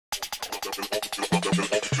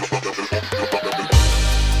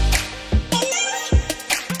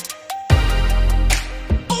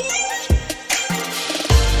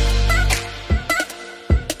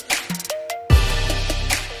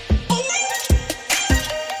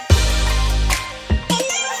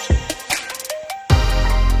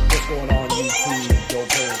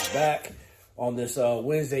back on this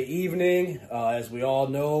Wednesday evening. As we all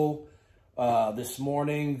know, this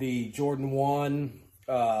morning the Jordan 1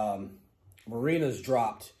 Marinas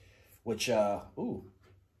dropped, which hopefully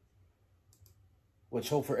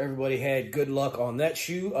everybody had good luck on that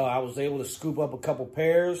shoe. I was able to scoop up a couple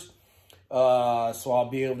pairs, so I'll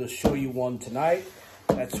be able to show you one tonight.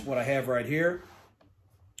 That's what I have right here.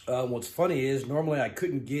 What's funny is normally I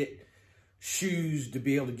couldn't get shoes to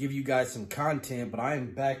be able to give you guys some content, but I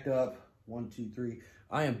am backed up. 1, 2, 3.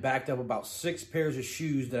 I am backed up about 6 pairs of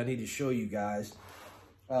shoes that I need to show you guys.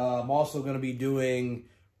 I'm also going to be doing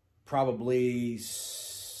probably,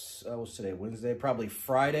 what's today, Wednesday? Probably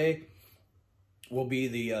Friday will be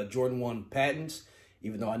the Jordan 1 patents,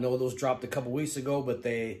 even though I know those dropped a couple weeks ago, but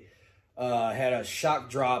they had a shock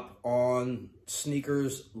drop on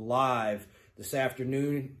Sneakers Live this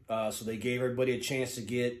afternoon. So they gave everybody a chance to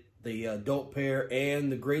get the adult pair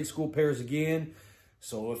and the grade school pairs again.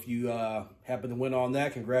 So if you happen to win on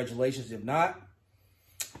that, congratulations. If not,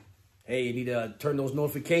 hey, you need to turn those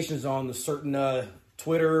notifications on to certain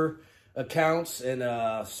Twitter accounts and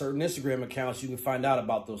certain Instagram accounts. You can find out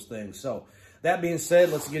about those things. So that being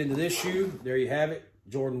said, let's get into this shoe. There you have it,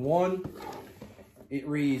 Jordan 1. It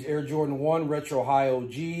reads Air Jordan 1 Retro High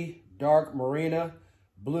OG, dark Marina,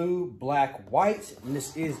 blue, black, white. And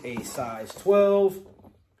this is a size 12.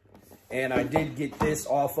 And I did get this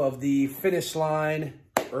off of the Finish Line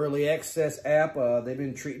Early Access app. They've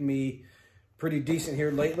been treating me pretty decent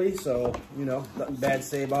here lately. So, you know, nothing bad to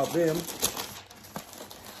say about them. Go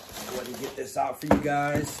ahead and get this out for you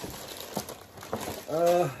guys.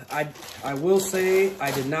 I will say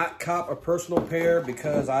I did not cop a personal pair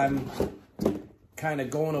because I'm kind of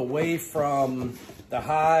going away from the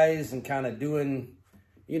highs and kind of doing,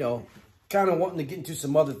 you know, kind of wanting to get into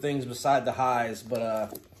some other things beside the highs.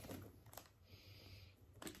 But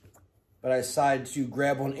I decided to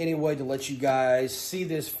grab one anyway to let you guys see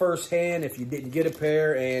this firsthand if you didn't get a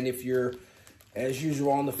pair. And if you're, as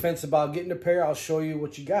usual, on the fence about getting a pair, I'll show you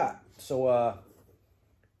what you got. So,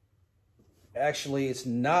 actually, it's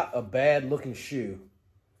not a bad looking shoe.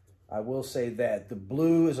 I will say that. The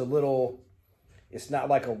blue is a little, it's not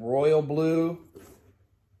like a royal blue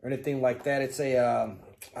or anything like that. It's a,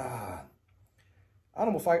 I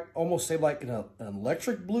don't know if I almost say like an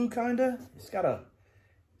electric blue, kind of. It's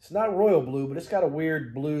not royal blue, but it's got a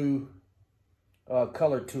weird blue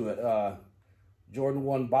color to it. Jordan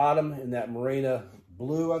 1 bottom and that Marina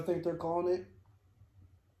blue, I think they're calling it.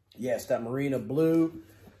 Yes, that Marina blue.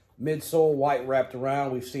 Midsole white wrapped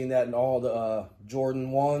around. We've seen that in all the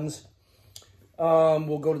Jordan 1s.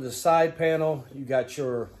 We'll go to the side panel. You got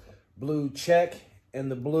your blue check in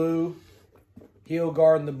the blue, heel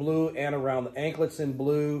guard in the blue, and around the anklets in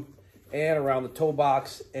blue, and around the toe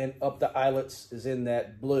box and up the eyelets is in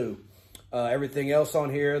that blue. Everything else on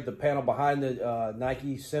here, the panel behind the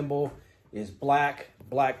Nike symbol is black,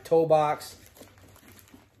 black toe box,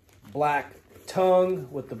 black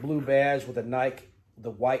tongue with the blue badge with the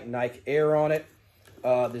white Nike Air on it.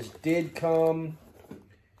 This did come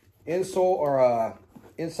insole or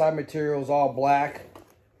inside material is all black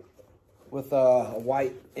with a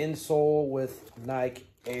white insole with Nike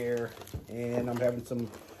Air, and I'm having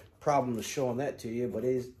some problem showing that to you, but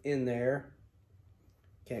it is in there.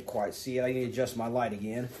 Can't quite see it. I need to adjust my light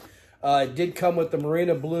again. It did come with the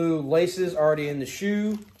Marina blue laces already in the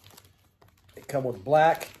shoe. It come with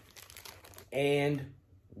black and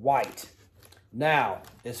white. Now,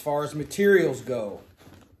 as far as materials go,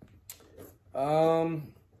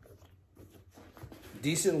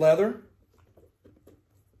 decent leather.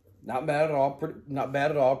 Not bad at all. Not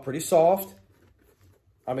bad at all. Pretty soft.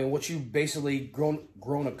 I mean, what you've basically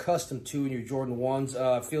grown accustomed to in your Jordan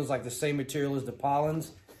 1s. Feels like the same material as the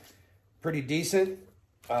Pollens. Pretty decent.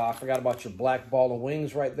 I forgot about your black ball of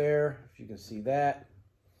wings right there, if you can see that.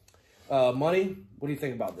 Money, what do you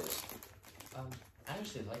think about this? I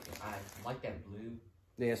actually like it. I like that blue.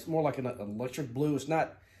 Yeah, it's more like an electric blue. It's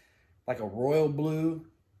not like a royal blue,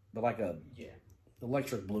 but like a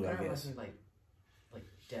electric blue, I guess. Like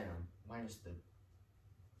denim, minus the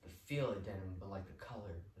feel of denim, but like the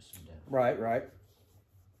color of some denim. Right, right.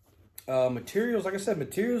 Materials, like I said,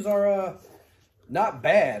 materials are not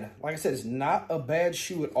bad. Like I said, it's not a bad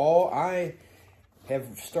shoe at all. I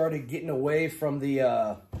have started getting away from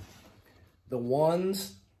the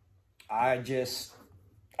ones. I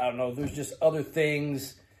don't know, there's just other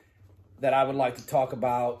things that I would like to talk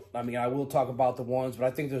about. I mean, I will talk about the ones, but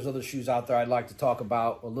I think there's other shoes out there I'd like to talk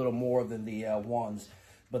about a little more than the ones.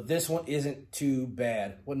 But this one isn't too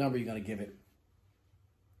bad. What number are you going to give it?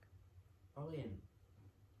 Probably an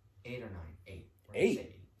 8 or 9. 8.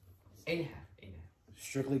 8? 8.5. 8.5.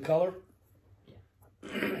 Strictly color? Yeah.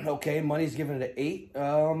 Okay, money's giving it an 8.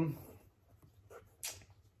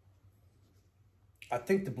 I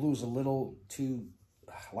think the blue's a little too,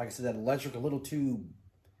 like I said, that electric, a little too,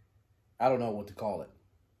 I don't know what to call it.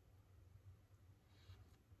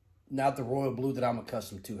 Not the royal blue that I'm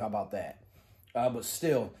accustomed to. How about that? But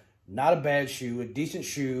still, not a bad shoe, a decent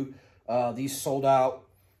shoe. These sold out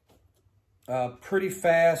pretty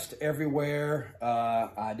fast everywhere.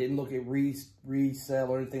 I didn't look at resale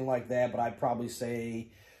or anything like that, but I'd probably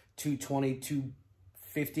say $220,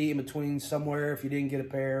 $250 in between somewhere. If you didn't get a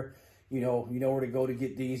pair, you know where to go to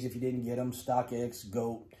get these. If you didn't get them, StockX,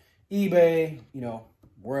 GOAT, eBay,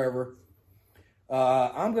 wherever.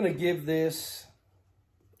 I'm gonna give this.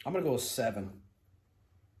 I'm gonna go with 7.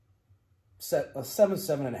 A 7,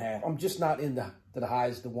 7.5. I'm just not in the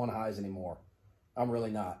highs, the one highs anymore. I'm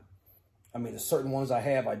really not. I mean, there's certain ones I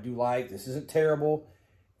have I do like. This isn't terrible.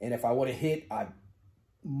 And if I would have hit, I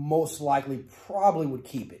most likely probably would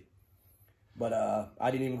keep it. But I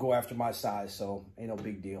didn't even go after my size, so ain't no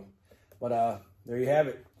big deal. But there you have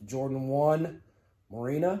it. Jordan 1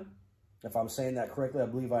 Marina. If I'm saying that correctly, I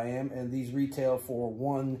believe I am. And these retail for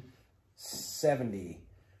 $170.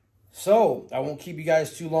 So, I won't keep you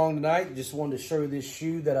guys too long tonight. Just wanted to show you this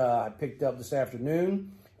shoe that I picked up this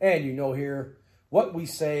afternoon. And here what we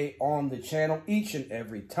say on the channel each and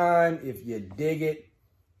every time. If you dig it,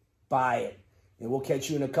 buy it. And we'll catch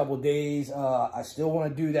you in a couple days. I still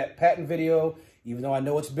want to do that patent video, even though I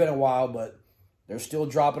know it's been a while, but they're still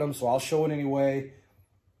dropping them, so I'll show it anyway.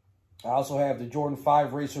 I also have the Jordan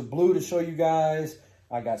 5 Racer Blue to show you guys.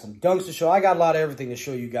 I got some dunks to show. I got a lot of everything to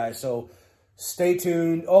show you guys, so stay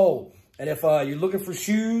tuned. Oh, and if you're looking for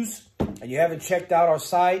shoes and you haven't checked out our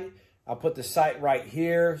site, I'll put the site right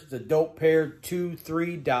here. It's the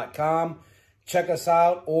dopepair23.com. Check us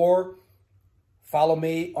out, or follow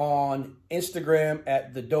me on Instagram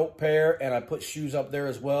at the Dope Pair, and I put shoes up there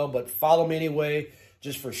as well. But follow me anyway,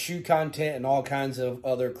 just for shoe content and all kinds of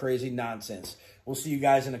other crazy nonsense. We'll see you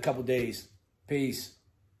guys in a couple days. Peace.